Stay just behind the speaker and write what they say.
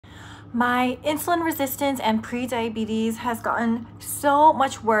My insulin resistance and pre-diabetes has gotten so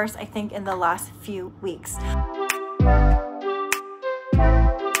much worse, I think, in the last few weeks.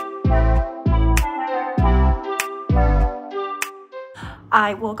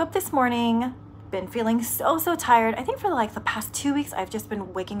 I woke up this morning, been feeling so tired. I think for like the past 2 weeks, I've just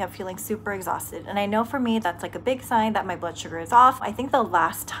been waking up feeling super exhausted. And I know for me, that's like a big sign that my blood sugar is off. I think the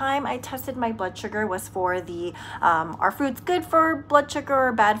last time I tested my blood sugar was for the Are Fruits Good for Blood Sugar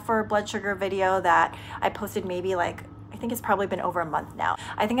or Bad for Blood Sugar video that I posted maybe like, I think it's probably been over a month now.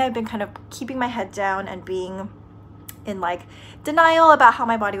 I think I've been kind of keeping my head down and being in like denial about how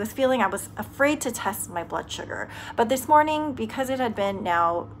my body was feeling. I was afraid to test my blood sugar. But this morning, because it had been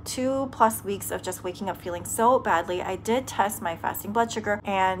now 2+ weeks of just waking up feeling so badly, I did test my fasting blood sugar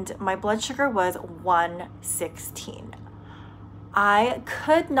and my blood sugar was 116. I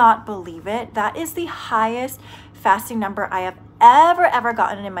could not believe it. That is the highest fasting number I have ever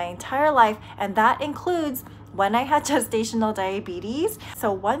gotten in my entire life, and that includes when I had gestational diabetes.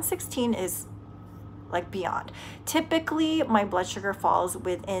 So 116 is like beyond. Typically, my blood sugar falls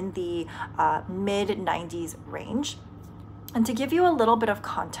within the mid-90s range. And to give you a little bit of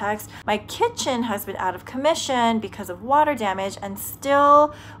context, my kitchen has been out of commission because of water damage, and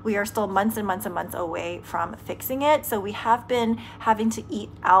we are still months and months away from fixing it. So we have been having to eat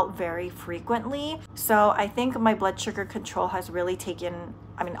out very frequently. So I think my blood sugar control has really taken,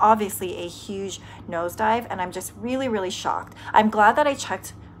 I mean, obviously a huge nosedive, and I'm just really shocked. I'm glad that I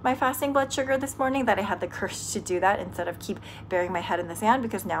checked my fasting blood sugar this morning, that I had the courage to do that instead of keep burying my head in the sand,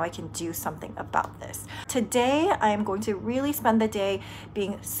 because now I can do something about this. Today, I am going to really spend the day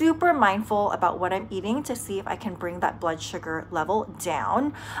being super mindful about what I'm eating to see if I can bring that blood sugar level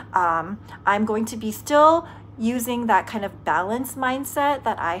down. I'm going to be still using that kind of balance mindset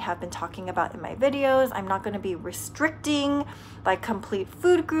that I have been talking about in my videos. I'm not going to be restricting like complete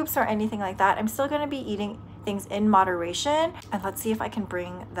food groups or anything like that. I'm still going to be eating things in moderation, and let's see if I can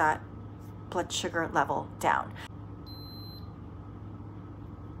bring that blood sugar level down.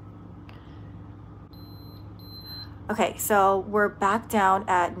 Okay, so we're back down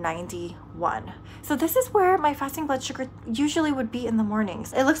at 91. So this is where my fasting blood sugar usually would be in the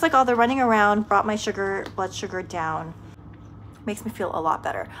mornings. It looks like all the running around brought my blood sugar down. Makes me feel a lot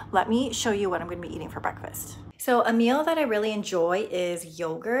better. Let me show you what I'm gonna be eating for breakfast. So a meal that I really enjoy is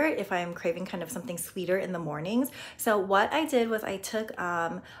yogurt if I'm craving kind of something sweeter in the mornings. So what I did was I took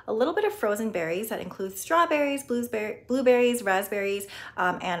a little bit of frozen berries that includes strawberries, blueberries, raspberries,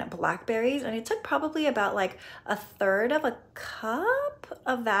 and blackberries. And I took probably about like 1/3 of a cup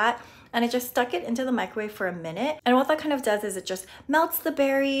of that, and I just stuck it into the microwave for a minute. And what that kind of does is it just melts the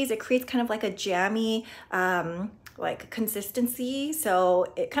berries. It creates kind of like a jammy like consistency. So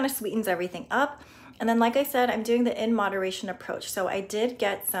it kind of sweetens everything up. And then, like I said, I'm doing the in moderation approach. So I did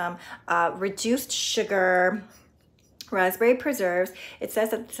get some reduced sugar raspberry preserves. It says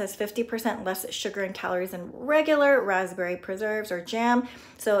 50% less sugar and calories than regular raspberry preserves or jam.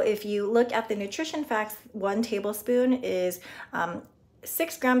 So if you look at the nutrition facts, 1 tablespoon is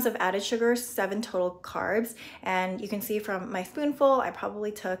 6 grams of added sugar, 7 total carbs. And you can see from my spoonful, I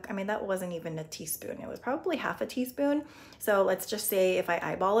probably took, I mean, that wasn't even a teaspoon. It was probably half a teaspoon. So let's just say if I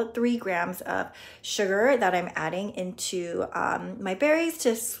eyeball it, 3 grams of sugar that I'm adding into my berries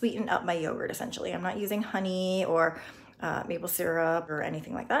to sweeten up my yogurt, essentially. I'm not using honey or maple syrup or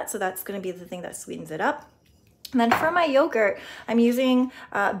anything like that. So that's gonna be the thing that sweetens it up. And then for my yogurt, I'm using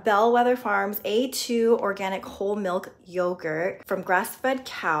Bellwether Farms A2 organic whole milk yogurt from grass-fed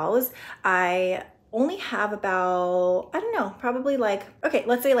cows. I only have about, I don't know, probably like, okay,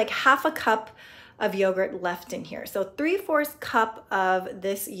 let's say like half a cup of yogurt left in here. So 3/4 cup of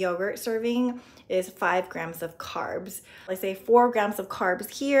this yogurt serving is 5 grams of carbs. Let's say 4 grams of carbs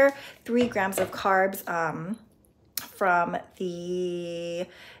here, 3 grams of carbs from the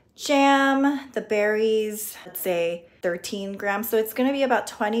jam, the berries, let's say 13 grams. So it's gonna be about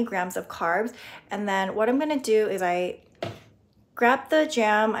 20 grams of carbs. And then what I'm gonna do is I grabbed the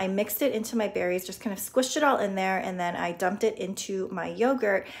jam, I mixed it into my berries, just kind of squished it all in there, and then I dumped it into my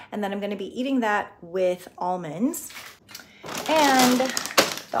yogurt. And then I'm gonna be eating that with almonds. And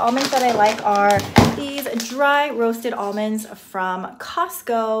the almonds that I like are these dry roasted almonds from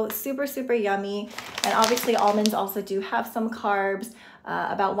Costco, super yummy. And obviously almonds also do have some carbs.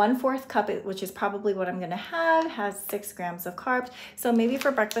 About 1/4 cup, which is probably what I'm gonna have, has 6 grams of carbs. So maybe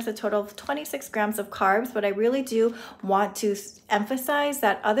for breakfast, a total of 26 grams of carbs. But I really do want to emphasize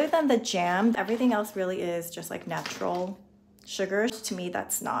that other than the jam, everything else really is just like natural sugars, to me,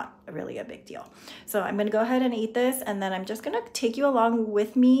 that's not really a big deal. So I'm gonna go ahead and eat this, and then I'm just gonna take you along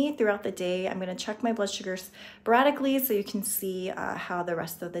with me throughout the day. I'm gonna check my blood sugars sporadically so you can see how the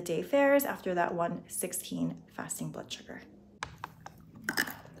rest of the day fares after that 116 fasting blood sugar.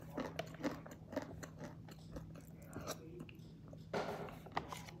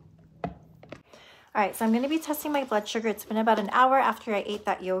 All right, so I'm going to be testing my blood sugar. It's been about an hour after I ate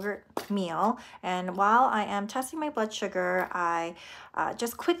that yogurt meal. And while I am testing my blood sugar, I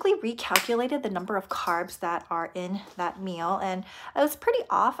just quickly recalculated the number of carbs that are in that meal. And I was pretty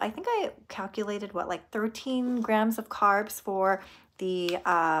off. I think I calculated, what, like 13 grams of carbs for the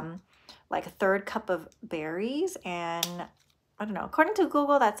like a third cup of berries. And I don't know, according to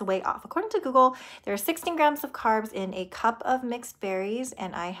Google, that's way off. According to Google, there are 16 grams of carbs in a cup of mixed berries.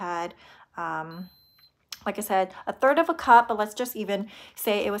 And I had... like I said, a third of a cup, but let's just even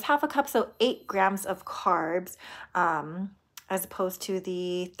say it was half a cup, so 8 grams of carbs, as opposed to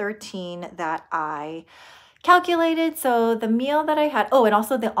the 13 that I calculated. So the meal that I had, oh, and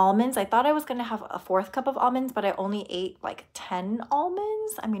also the almonds, I thought I was going to have a 4th cup of almonds, but I only ate like 10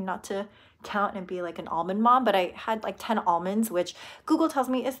 almonds. I mean, not to count and be like an almond mom, but I had like 10 almonds, which Google tells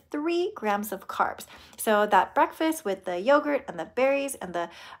me is 3 grams of carbs. So that breakfast with the yogurt and the berries and the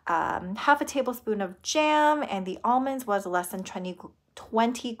half a tablespoon of jam and the almonds was less than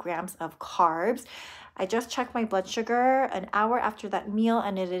 20 grams of carbs. I just checked my blood sugar an hour after that meal,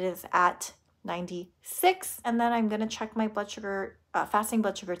 and it is at 96. And then I'm going to check my blood sugar, fasting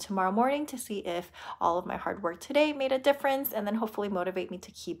blood sugar tomorrow morning to see if all of my hard work today made a difference, and then hopefully motivate me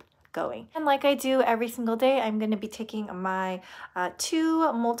to keep going. And like I do every single day, I'm going to be taking my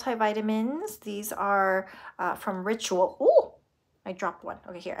 2 multivitamins. These are from Ritual. Oh, I dropped one.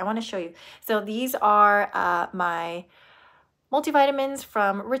 Okay, here, I want to show you. So these are my multivitamins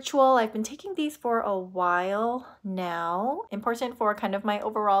from Ritual. I've been taking these for a while now. Important for kind of my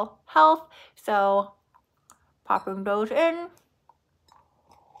overall health. So popping those in.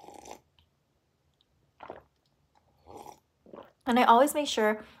 And I always make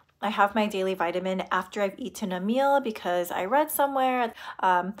sure I have my daily vitamin after I've eaten a meal, because I read somewhere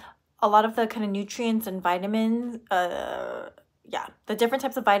a lot of the kind of nutrients and vitamins, yeah, the different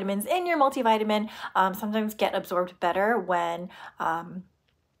types of vitamins in your multivitamin sometimes get absorbed better when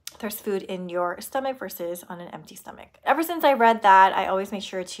there's food in your stomach versus on an empty stomach. Ever since I read that, I always make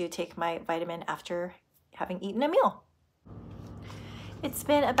sure to take my vitamin after having eaten a meal. It's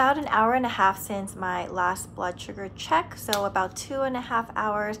been about an hour and a half since my last blood sugar check, so about 2.5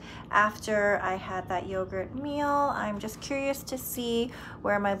 hours after I had that yogurt meal. I'm just curious to see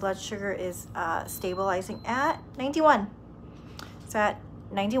where my blood sugar is stabilizing at 91. It's at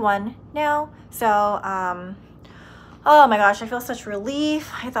 91 now. So oh my gosh, I feel such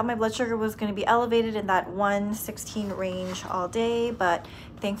relief. I thought my blood sugar was going to be elevated in that 116 range all day, but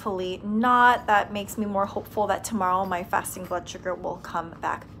thankfully not. That makes me more hopeful that tomorrow my fasting blood sugar will come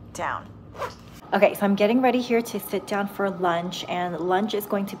back down. Okay, so I'm getting ready here to sit down for lunch, and lunch is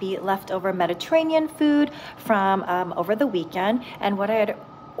going to be leftover Mediterranean food from over the weekend. And what I had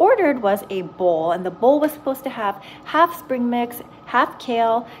ordered was a bowl, and the bowl was supposed to have half spring mix, half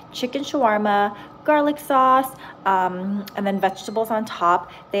kale, chicken shawarma, garlic sauce, and then vegetables on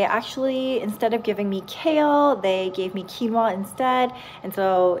top. They actually, instead of giving me kale, they gave me quinoa instead. And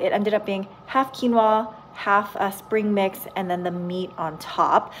so it ended up being half quinoa, half a spring mix, and then the meat on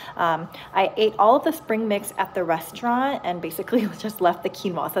top. I ate all of the spring mix at the restaurant and basically just left the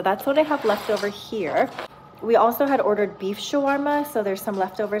quinoa. So that's what I have left over here. We also had ordered beef shawarma, so there's some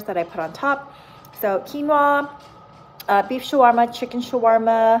leftovers that I put on top. So quinoa, beef shawarma, chicken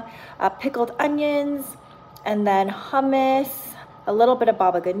shawarma, pickled onions, and then hummus, a little bit of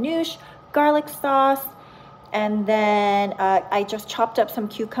baba ganoush, garlic sauce, and then I just chopped up some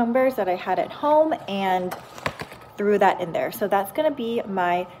cucumbers that I had at home and threw that in there. So that's gonna be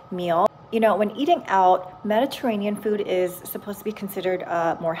my meal. You know, when eating out, Mediterranean food is supposed to be considered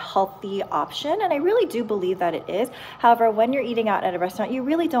a more healthy option, and I really do believe that it is. However, when you're eating out at a restaurant, you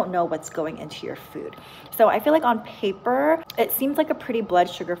really don't know what's going into your food. So I feel like on paper, it seems like a pretty blood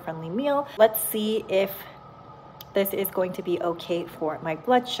sugar friendly meal. Let's see if this is going to be okay for my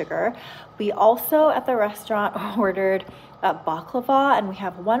blood sugar. We also at the restaurant ordered a baklava, and we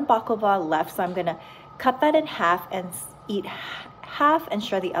have 1 baklava left, so I'm gonna cut that in half and eat half and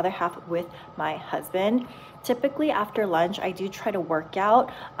share the other half with my husband. Typically after lunch, I do try to work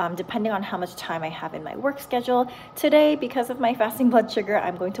out, depending on how much time I have in my work schedule. Today, because of my fasting blood sugar,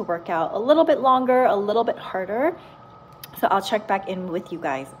 I'm going to work out a little bit longer, a little bit harder. So I'll check back in with you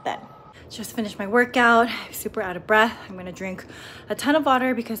guys then. Just finished my workout, super out of breath. I'm gonna drink a ton of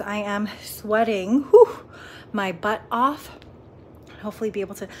water because I am sweating my butt off. hopefully be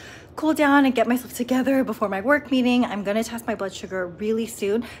able to cool down and get myself together before my work meeting. I'm gonna test my blood sugar really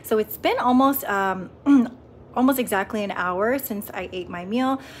soon. So it's been almost almost exactly an hour since I ate my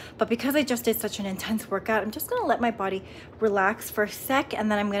meal, but because I just did such an intense workout, I'm just gonna let my body relax for a sec, and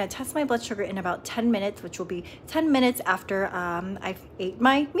then I'm gonna test my blood sugar in about 10 minutes, which will be 10 minutes after I've ate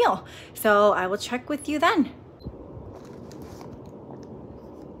my meal. So I will check with you then.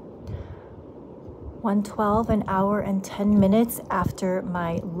 1:12, an hour and 10 minutes after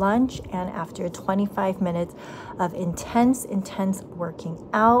my lunch and after 25 minutes of intense working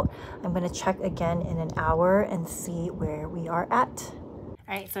out. I'm gonna check again in an hour and see where we are at. All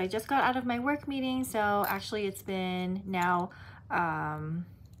right, so I just got out of my work meeting. So actually it's been now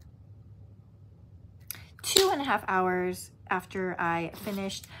 2.5 hours after I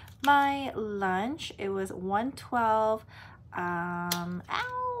finished my lunch. It was 1:12.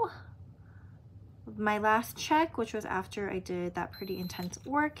 My last check, which was after I did that pretty intense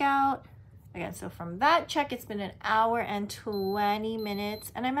workout. Again, so from that check, it's been an hour and 20 minutes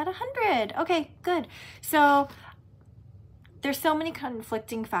and I'm at 100. Okay, good. So there's so many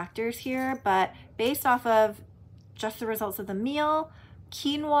conflicting factors here, but based off of just the results of the meal,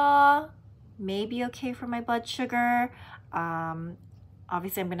 quinoa may be okay for my blood sugar.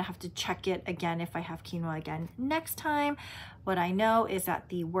 Obviously, I'm gonna have to check it again if I have quinoa again next time. What I know is that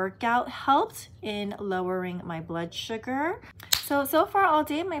the workout helped in lowering my blood sugar. So far all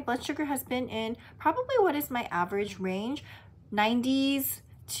day, my blood sugar has been in probably what is my average range, 90s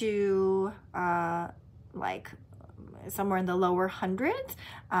to like somewhere in the lower hundreds.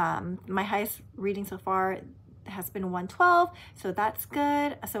 My highest reading so far has been 112, so that's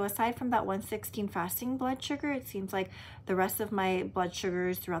good. So aside from that 116 fasting blood sugar, it seems like the rest of my blood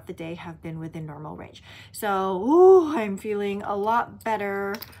sugars throughout the day have been within normal range. So ooh, I'm feeling a lot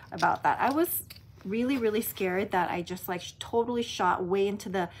better about that. I was really scared that I just like totally shot way into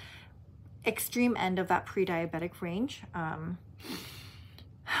the extreme end of that pre-diabetic range.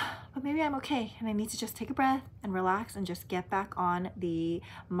 But maybe I'm okay and I need to just take a breath and relax and just get back on the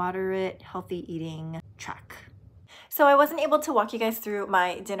moderate healthy eating track. So I wasn't able to walk you guys through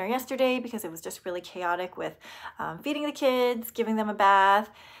my dinner yesterday because it was just really chaotic with feeding the kids, giving them a bath,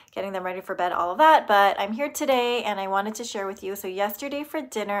 getting them ready for bed, all of that. But I'm here today and I wanted to share with you. So yesterday for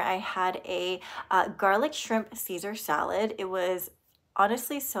dinner, I had a garlic shrimp Caesar salad. It was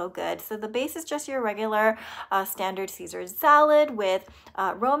honestly so good. So the base is just your regular standard Caesar salad with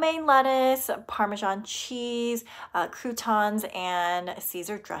romaine lettuce, Parmesan cheese, croutons, and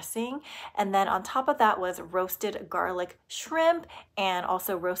Caesar dressing. And then on top of that was roasted garlic shrimp and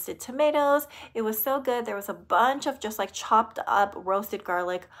also roasted tomatoes. It was so good. There was a bunch of just like chopped up roasted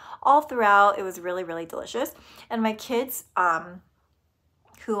garlic all throughout. It was really delicious. And my kids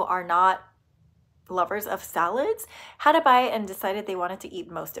who are not lovers of salads had a bite and decided they wanted to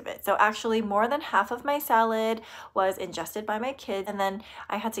eat most of it. So actually more than half of my salad was ingested by my kids, and then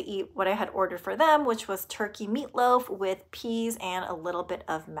I had to eat what I had ordered for them, which was turkey meatloaf with peas and a little bit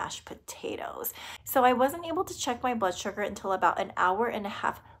of mashed potatoes. So I wasn't able to check my blood sugar until about an hour and a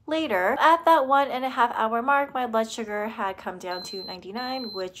half later. At that 1.5 hour mark, my blood sugar had come down to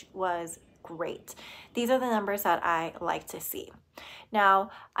 99, which was great. These are the numbers that I like to see.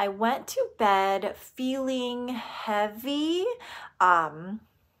 Now, I went to bed feeling heavy.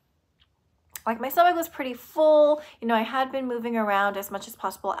 Like my stomach was pretty full. You know, I had been moving around as much as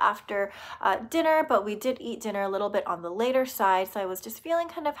possible after dinner, but we did eat dinner a little bit on the later side. So I was just feeling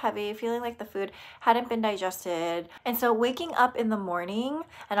kind of heavy, feeling like the food hadn't been digested. And so waking up in the morning,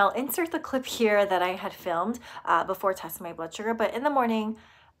 and I'll insert the clip here that I had filmed before testing my blood sugar, but in the morning,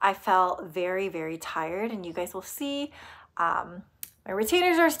 I felt very tired, and you guys will see my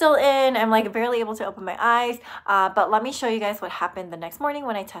retainers are still in. I'm like barely able to open my eyes, but let me show you guys what happened the next morning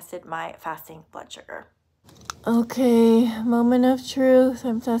when I tested my fasting blood sugar. Okay, moment of truth.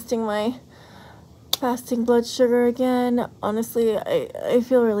 I'm testing my fasting blood sugar again. Honestly, I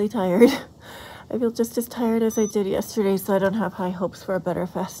feel really tired. I feel just as tired as I did yesterday, so I don't have high hopes for a better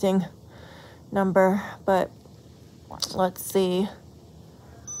fasting number, but let's see.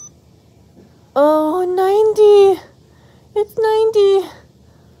 Oh, 90! It's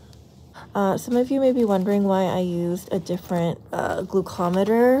 90! Some of you may be wondering why I used a different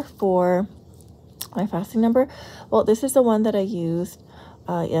glucometer for my fasting number. Well, this is the one that I used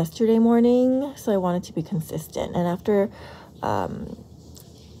yesterday morning, so I wanted to be consistent. And after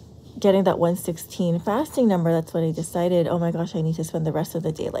getting that 116 fasting number, that's when I decided, oh my gosh, I need to spend the rest of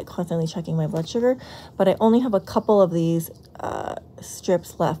the day like constantly checking my blood sugar. But I only have a couple of these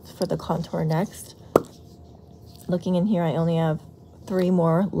strips left for the Contour Next. Looking in here, I only have 3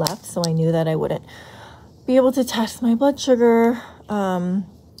 more left, so I knew that I wouldn't be able to test my blood sugar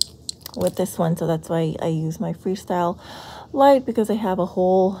with this one. So that's why I use my Freestyle Light, because I have a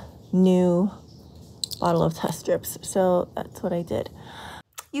whole new bottle of test strips. So that's what I did.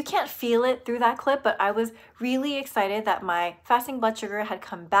 You can't feel it through that clip, but I was really excited that my fasting blood sugar had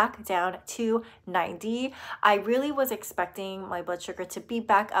come back down to 90. I really was expecting my blood sugar to be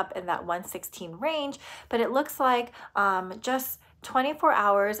back up in that 116 range, but it looks like just 24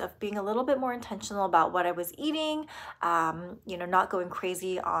 hours of being a little bit more intentional about what I was eating, you know, not going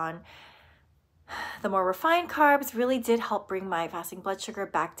crazy on the more refined carbs, really did help bring my fasting blood sugar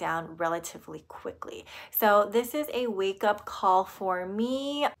back down relatively quickly. So this is a wake-up call for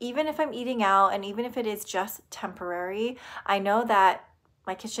me. Even if I'm eating out and even if it is just temporary, I know that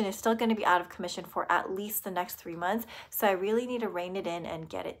my kitchen is still going to be out of commission for at least the next 3 months. So I really need to rein it in and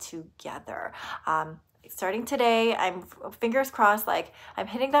get it together. Starting today, I'm fingers crossed, like I'm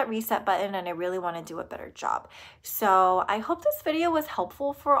hitting that reset button and I really want to do a better job. So I hope this video was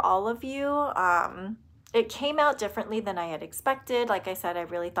helpful for all of you. It came out differently than I had expected. Like I said, I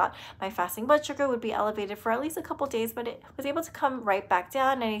really thought my fasting blood sugar would be elevated for at least a couple days, but it was able to come right back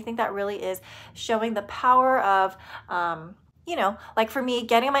down. And I think that really is showing the power of you know, like for me,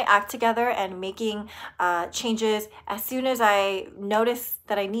 getting my act together and making changes as soon as I notice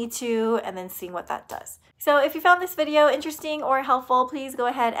that I need to, and then seeing what that does. So if you found this video interesting or helpful, please go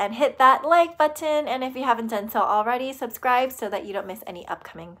ahead and hit that like button. And if you haven't done so already, subscribe so that you don't miss any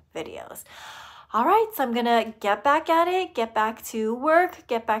upcoming videos. All right, so I'm gonna get back at it, get back to work,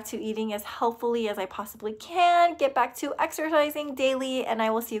 get back to eating as healthfully as I possibly can, get back to exercising daily, and I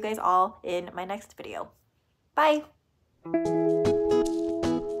will see you guys all in my next video. Bye.